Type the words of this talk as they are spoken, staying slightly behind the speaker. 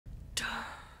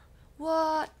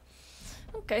What?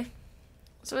 Okay.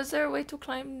 So is there a way to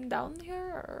climb down here,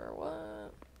 or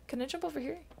what? Can I jump over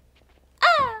here?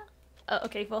 Ah! Oh,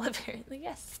 okay, well, apparently,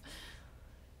 yes.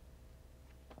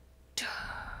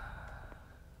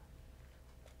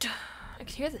 I can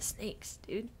hear the snakes,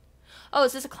 dude. Oh,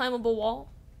 is this a climbable wall?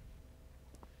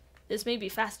 This may be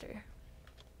faster.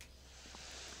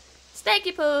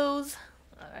 Snaky pose!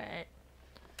 Alright.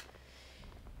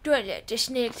 Don't let the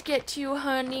snakes get to you,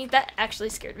 honey. That actually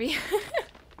scared me. I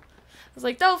was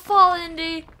like, don't fall,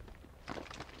 Indy!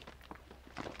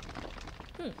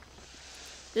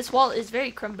 This wall is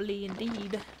very crumbly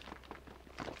indeed.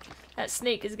 That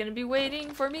snake is gonna be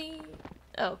waiting for me.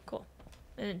 Oh, cool.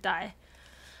 I didn't die.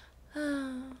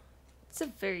 It's a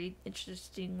very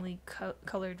interestingly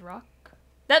colored rock.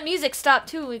 That music stopped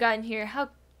too when we got in here. How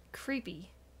creepy.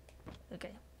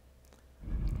 Okay.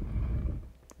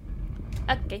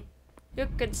 Okay. You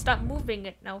can stop moving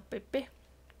it now, baby.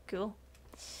 Cool.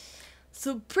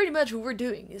 So pretty much what we're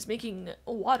doing is making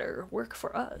water work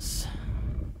for us.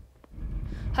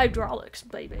 Hydraulics,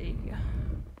 baby.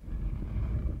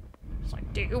 It's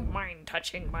like, do you mind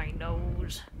touching my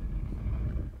nose?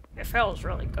 It feels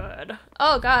really good.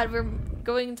 Oh god, we're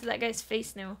going into that guy's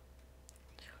face now.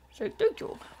 So thank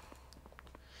you.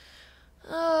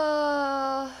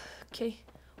 Okay.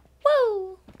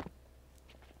 Woo!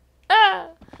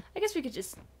 Ah! I guess we could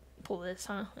just pull this,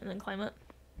 huh? And then climb up.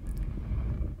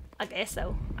 I guess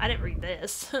so. I didn't read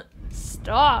this.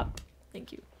 Stop!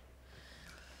 Thank you.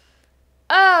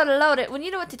 Oh, load it. When you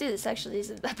know what to do, this actually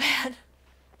isn't that bad.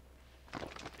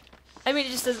 I mean,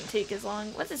 it just doesn't take as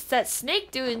long. What is that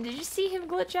snake doing? Did you see him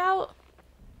glitch out?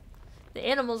 The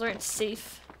animals aren't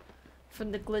safe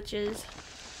from the glitches.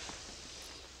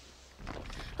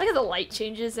 Look at the light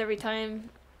changes every time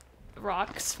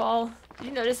rocks fall. Did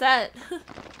you notice that?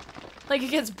 Like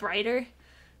it gets brighter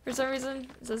for some reason.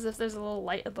 It's as if there's a little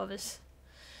light above us.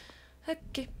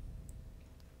 Okay.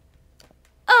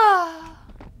 Ah!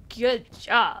 Good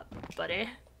job, buddy.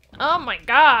 Oh my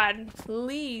god,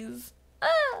 please.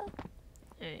 Ah!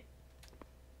 Alright.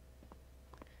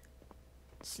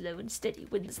 Slow and steady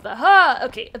wins the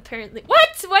okay, apparently.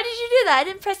 What? Why did you do that? I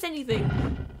didn't press anything.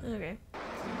 Okay.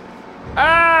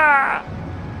 Ah!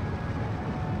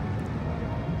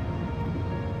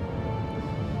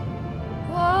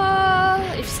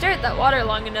 If you stare at that water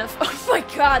long enough. Oh my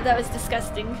god, that was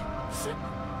disgusting.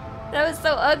 That was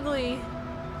so ugly.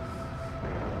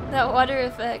 That water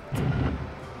effect.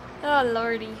 Oh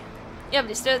lordy. Yeah, but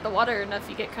you stare at the water enough,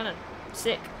 you get kind of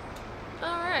sick.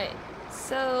 Alright,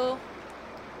 so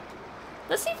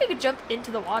let's see if we can jump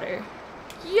into the water.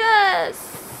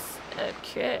 Yes!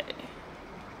 Okay.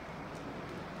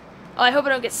 Oh, I hope I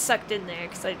don't get sucked in there,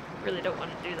 because I really don't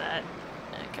want to do that.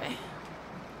 Okay.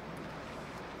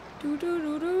 Doo -doo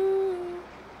 -doo -doo.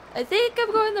 I think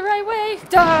I'm going the right way.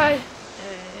 Die!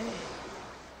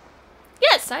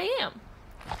 Yes, I am.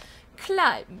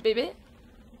 Climb, baby.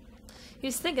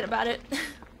 He's thinking about it.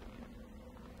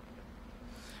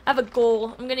 I have a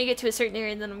goal. I'm gonna get to a certain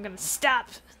area and then I'm gonna stop.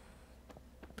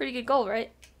 Pretty good goal,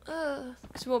 right?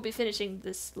 Because we won't be finishing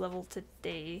this level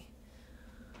today.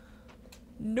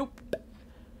 Nope.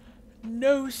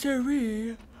 No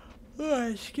siree.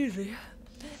 Oh, excuse me.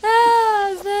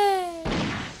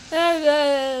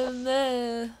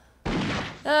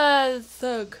 That's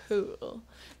so cool.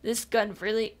 This gun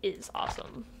really is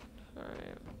awesome.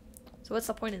 Alright. So what's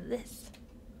the point of this?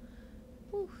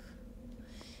 Oof.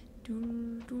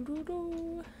 Doo, doo, doo,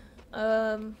 doo.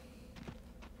 Oh,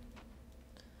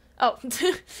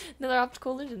 another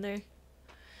optical illusion there.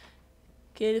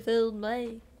 Get it filled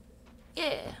my.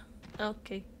 Yeah.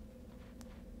 Okay.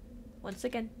 Once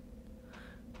again.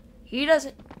 He does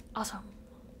it. Awesome.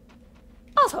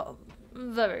 Awesome.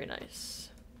 Very nice.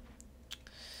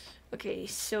 Okay,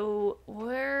 so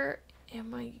where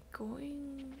am I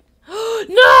going?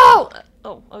 No!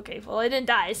 Oh, okay. Well, I didn't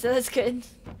die, so that's good.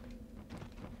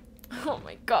 Oh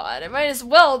my god. I might as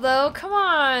well, though. Come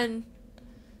on.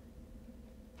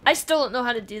 I still don't know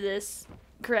how to do this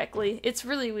correctly. It's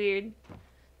really weird.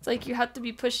 It's like you have to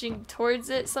be pushing towards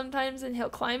it sometimes and he'll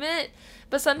climb it.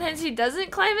 But sometimes he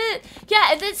doesn't climb it.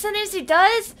 Yeah, and then sometimes he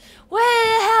does? What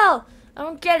the hell? I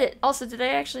don't get it. Also, did I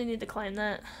actually need to climb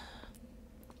that?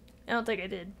 I don't think I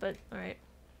did, but alright.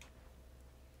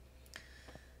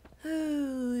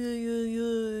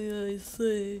 I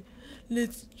say,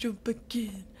 let's jump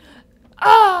again.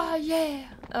 Ah, yeah.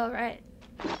 Alright.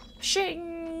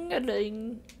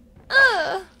 Shing-a-ling.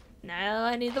 Now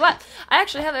I need the whip. I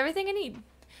actually have everything I need.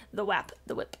 The whip.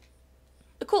 The whip.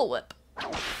 The cool whip.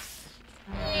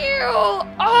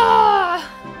 Ah!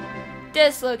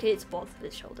 Dislocates both of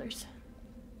his shoulders.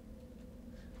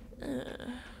 Ah!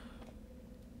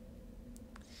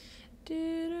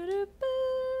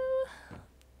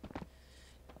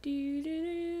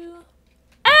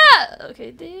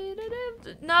 Okay.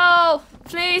 No!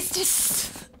 Please,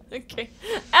 just... Okay.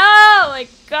 Oh my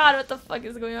god, what the fuck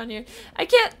is going on here? I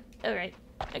can't... Alright.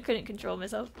 I couldn't control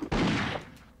myself.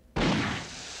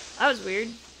 That was weird.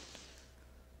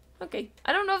 Okay.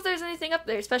 I don't know if there's anything up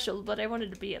there special, but I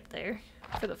wanted to be up there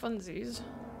for the funsies.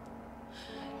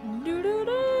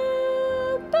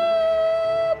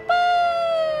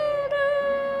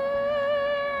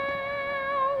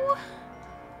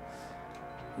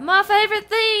 My favorite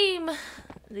theme!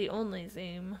 The only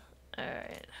theme.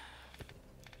 Alright.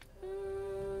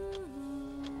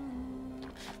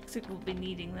 Looks like we'll be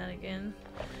needing that again.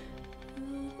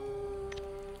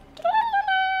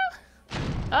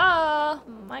 Oh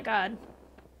my god.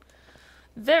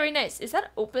 Very nice. Is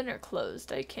that open or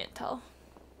closed? I can't tell.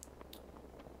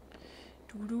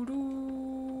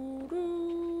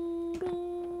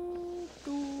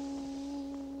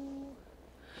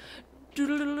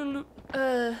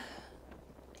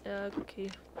 Okay.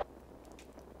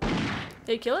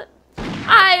 Did you kill it?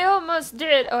 I almost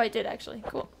did. Oh, I did actually.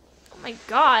 Cool. Oh my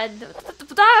god.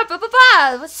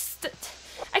 What's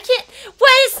I can't.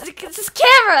 What is this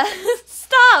camera?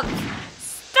 Stop!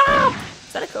 Stop!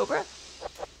 Is that a cobra?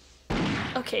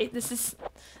 Okay, this is.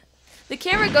 The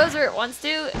camera goes where it wants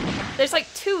to. There's like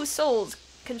two souls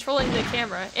controlling the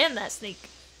camera and that snake.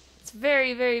 It's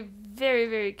very, very, very,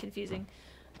 very confusing.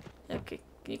 Okay,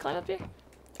 can you climb up here?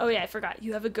 Oh yeah, I forgot.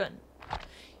 You have a gun.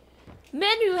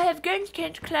 Men who have guns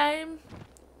can't climb.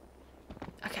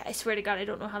 Okay, I swear to God, I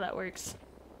don't know how that works.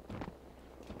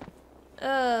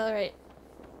 Alright.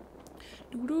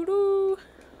 Doo-doo-doo.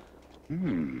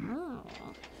 Oh.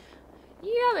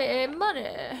 Yummy money.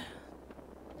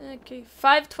 Okay,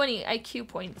 520 IQ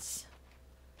points.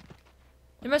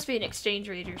 There must be an exchange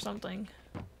rate or something.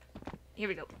 Here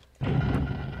we go.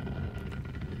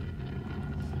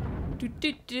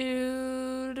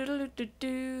 Do-do-do.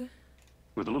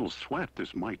 With a little sweat,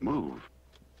 this might move.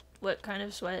 What kind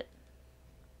of sweat?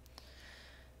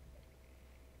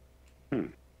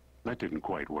 That didn't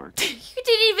quite work. You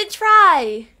didn't even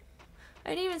try! I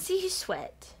didn't even see you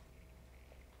sweat.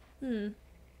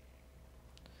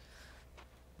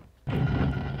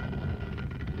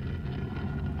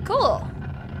 Cool.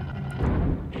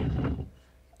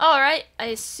 Alright, I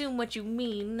assume what you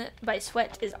mean by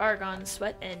sweat is argon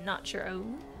sweat and not your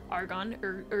own. Argon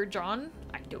or John?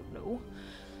 I don't know.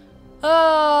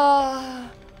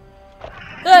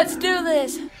 Let's do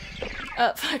this!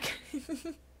 Oh, fuck.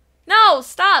 No,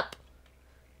 stop!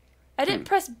 I didn't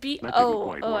press B.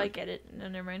 Oh, I get it. No,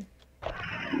 never mind.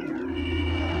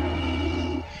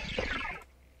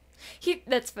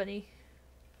 That's funny.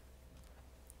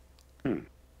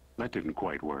 That didn't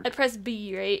quite work. I pressed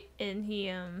B, right? And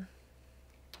he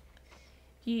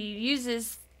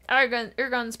uses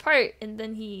Argon's part, and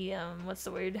then he, what's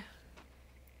the word?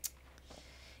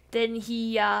 Then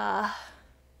he, tried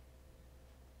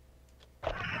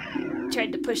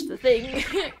to push the thing.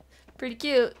 Pretty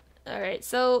cute. Alright,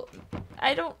 so,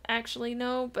 I don't actually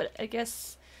know, but I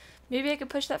guess maybe I could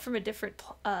push that from a different,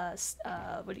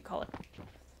 what do you call it?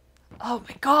 Oh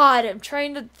my god, I'm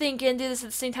trying to think and do this at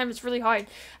the same time, it's really hard.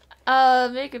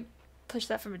 Maybe I could push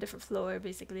that from a different floor,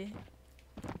 basically.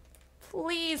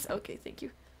 Please! Okay, thank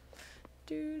you.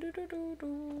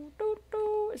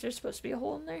 Is there supposed to be a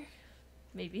hole in there?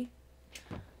 Maybe.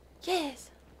 Yes!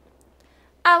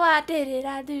 Oh, I did it,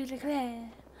 I do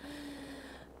declare.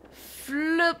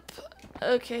 Flip.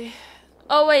 Okay.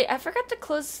 Oh wait, I forgot to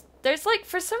close. There's like,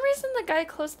 for some reason the guy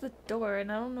closed the door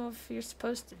and I don't know if you're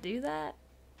supposed to do that.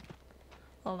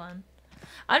 Hold on.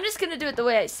 I'm just gonna do it the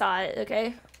way I saw it,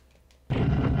 okay?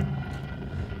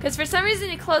 Because for some reason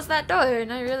he closed that door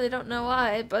and I really don't know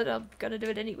why, but I'm gonna do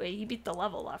it anyway. He beat the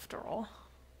level after all.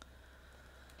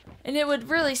 And it would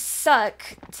really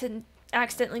suck to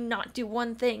accidentally not do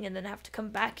one thing and then have to come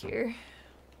back here.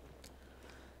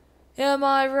 Am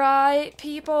I right,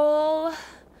 people?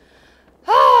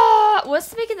 Ah!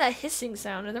 What's making that hissing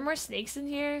sound? Are there more snakes in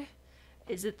here?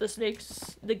 Is it the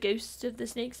snakes, the ghosts of the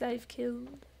snakes I've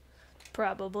killed?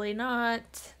 Probably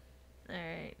not.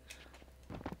 Alright.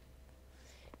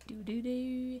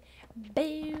 Doo-doo-doo.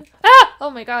 Boo. Ah! Oh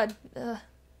my god.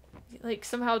 Like,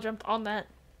 somehow jumped on that.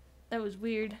 That was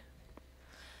weird.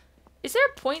 Is there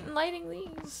a point in lighting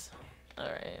these?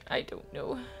 Alright, I don't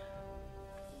know.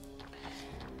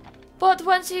 But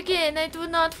once again, I do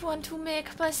not want to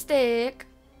make a mistake.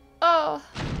 Oh.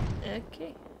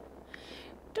 Okay.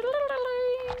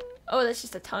 Oh, that's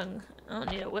just a tongue. I don't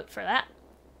need a whip for that.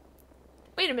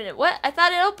 Wait a minute, what? I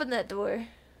thought it opened that door.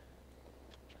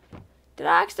 Did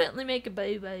I accidentally make a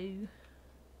boo-boo?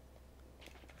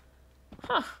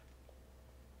 Huh.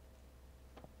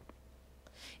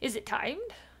 Is it timed?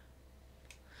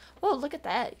 Whoa, look at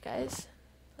that, you guys.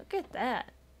 Look at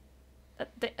that.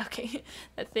 Okay,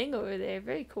 that thing over there,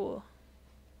 very cool.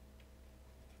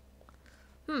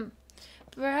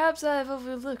 Perhaps I've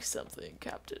overlooked something,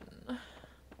 Captain.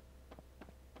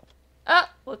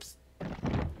 Ah, whoops.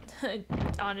 I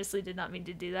honestly did not mean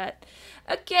to do that.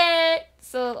 Okay,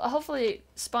 so hopefully it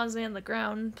spawns me on the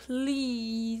ground,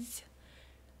 please.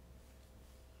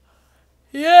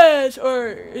 Yes,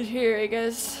 or here, I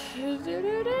guess.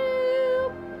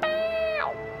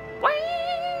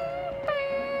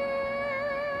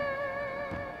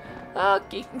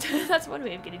 Okay, that's one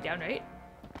way of getting down, right?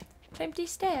 Climb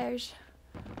these stairs.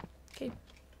 Okay.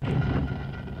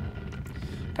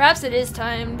 Perhaps it is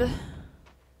timed.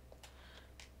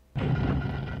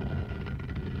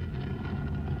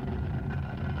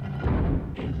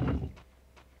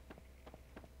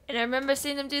 And I remember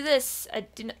seeing them do this. I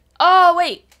didn't. Oh,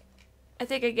 wait. I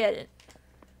think I get it.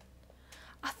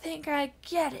 I think I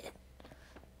get it.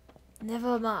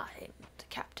 Never mind,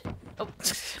 Captain. Oh.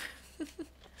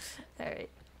 Alright.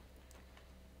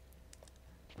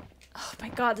 Oh my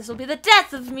god, this will be the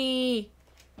death of me!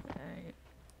 Alright.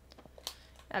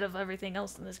 Out of everything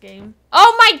else in this game.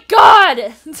 Oh my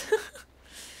god!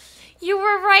 You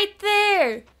were right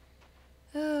there!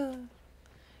 Oh.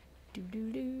 Do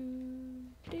do do.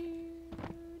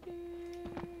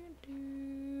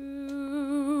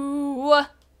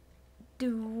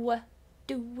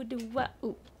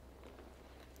 Ooh.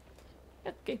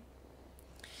 Okay.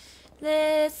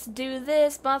 Let's do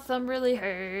this. My thumb really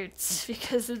hurts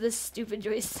because of this stupid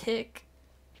joystick.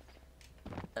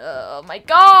 Oh my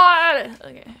god!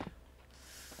 Okay.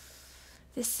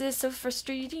 This is so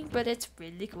frustrating, but it's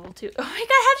really cool too. Oh my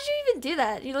god, how did you even do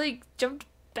that? You like jumped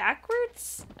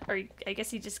backwards? Or I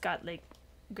guess you just got like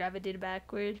gravitated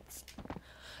backwards.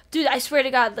 Dude, I swear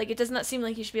to god, like it does not seem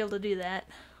like you should be able to do that.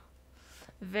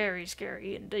 Very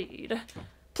scary indeed.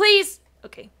 Please!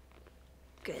 Okay.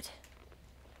 Good.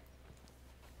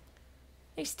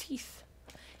 Nice teeth.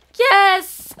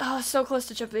 Yes! Oh, so close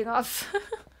to jumping off.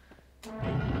 You're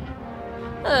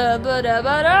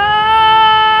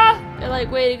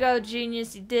like, way to go,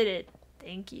 genius. You did it.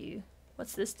 Thank you.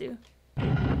 What's this do?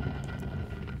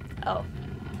 Oh.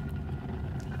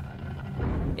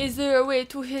 Is there a way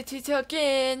to hit it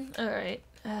again? Alright.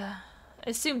 I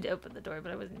assumed to open the door,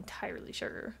 but I wasn't entirely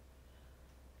sure.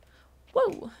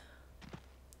 Whoa.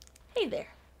 Hey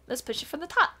there. Let's push it from the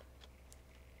top.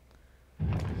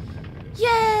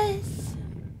 Yes!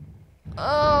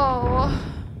 Oh.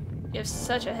 You have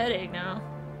such a headache now.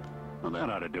 Well, that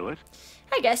ought to do it.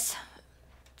 I guess.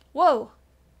 Whoa.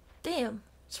 Damn.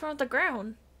 What's wrong with the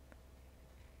ground?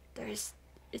 It's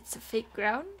a fake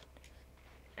ground?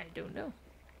 I don't know.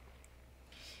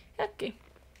 Okay.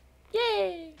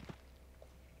 Yay!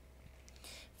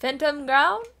 Phantom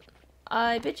ground?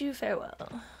 I bid you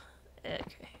farewell.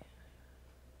 Okay.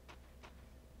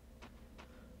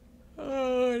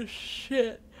 Oh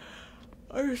shit.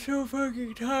 I'm so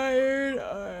fucking tired.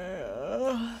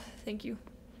 Thank you.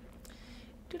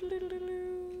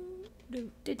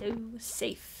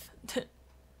 Safe.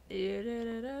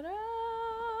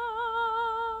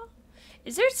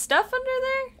 Is there stuff under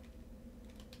there?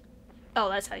 Oh,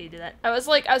 that's how you do that. I was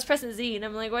pressing Z and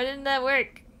I'm like, why didn't that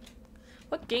work?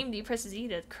 What game do you press Z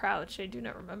to crouch? I do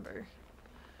not remember.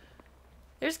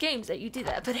 There's games that you do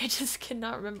that, but I just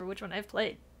cannot remember which one I've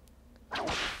played.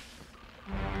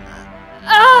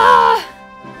 Ah!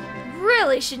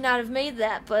 Really should not have made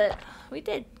that, but we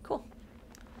did. Cool.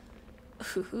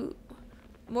 Ooh,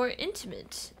 more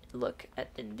intimate look at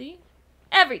Indy.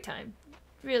 Every time.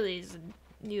 Really is a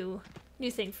new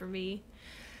thing for me.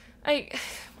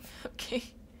 Okay.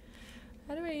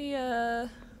 How do I,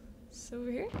 it's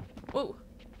over here? Whoa.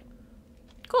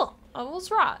 Cool. Almost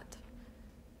right.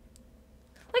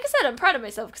 Like I said, I'm proud of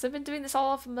myself because I've been doing this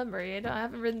all off of memory and I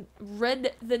haven't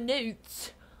read the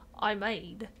notes I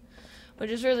made.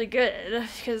 Which is really good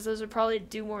because those would probably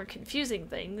do more confusing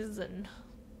things than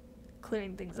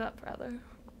clearing things up, rather.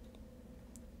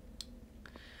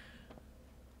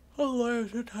 Oh, I'm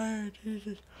so tired,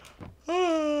 Jesus.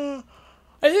 I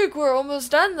think we're almost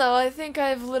done, though. I think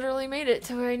I've literally made it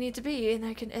to where I need to be, and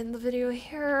I can end the video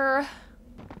here.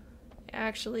 I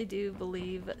actually do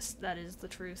believe that is the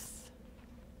truth.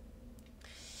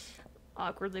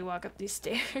 Awkwardly walk up these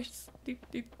stairs. Doop,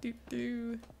 doop, doop,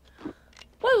 doop.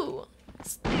 Woo!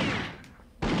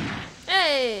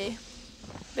 Hey!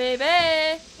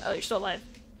 Baby! Oh, you're still alive.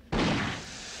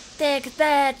 Take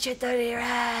that, you dirty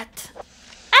rat!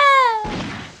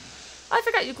 Ah! I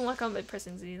forgot you can lock on by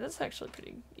pressing Z. That's actually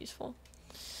pretty useful.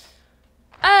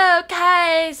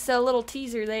 Okay, so a little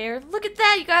teaser there. Look at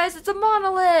that, you guys. It's a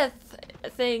monolith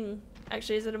thing.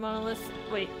 Actually, is it a monolith?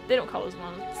 Wait, they don't call those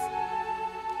monoliths.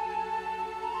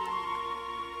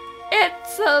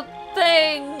 It's a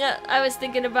thing. I was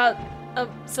thinking about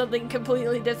something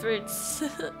completely different.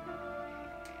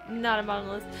 Not a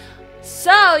monolith.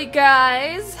 So, you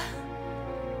guys.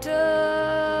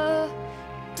 Look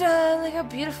how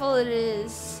beautiful it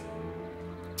is.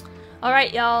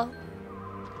 Alright, y'all.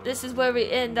 This is where we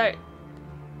end our...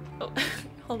 Oh,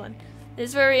 hold on.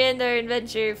 This is where we end our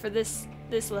adventure for this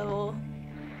level.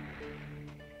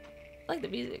 I like the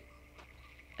music.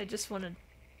 I just want to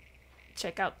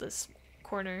check out this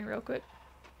corner real quick.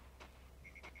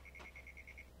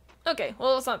 Okay,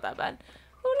 well, it's not that bad.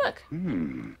 Oh, look.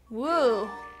 Whoa.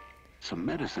 Some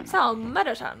medicine. Some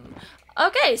medicine.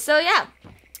 Okay, so yeah.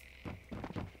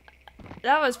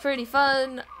 That was pretty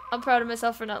fun. I'm proud of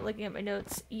myself for not looking at my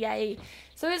notes. Yay.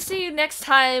 So we'll see you next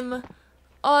time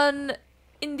on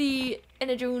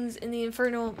Indiana Jones in the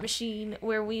Infernal Machine,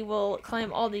 where we will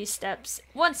climb all these steps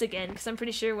once again, because I'm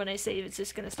pretty sure when I save it's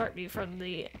just going to start me from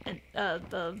the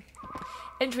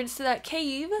entrance to that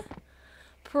cave.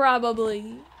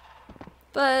 Probably.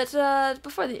 But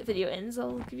before the video ends,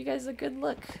 I'll give you guys a good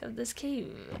look of this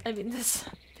cave. I mean, this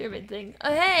pyramid thing.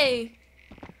 Oh, hey!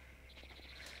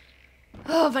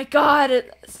 Oh my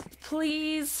god,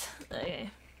 please.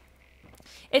 Okay.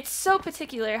 It's so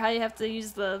particular how you have to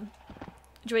use the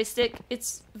joystick.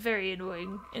 It's very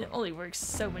annoying, and it only works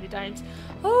so many times.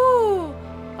 Oh!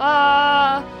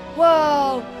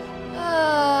 Whoa!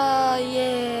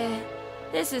 Yeah.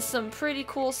 This is some pretty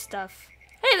cool stuff.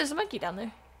 Hey, there's a monkey down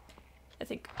there. I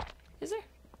think. Is there?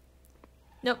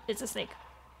 Nope, it's a snake.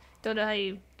 Don't know how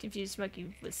you confuse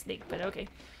monkey with snake, but okay.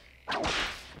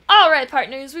 Alright,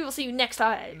 partners, we will see you next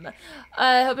time.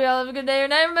 I hope you all have a good day or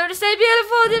night. Remember to stay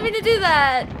beautiful. I didn't mean to do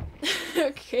that.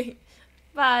 Okay.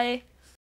 Bye.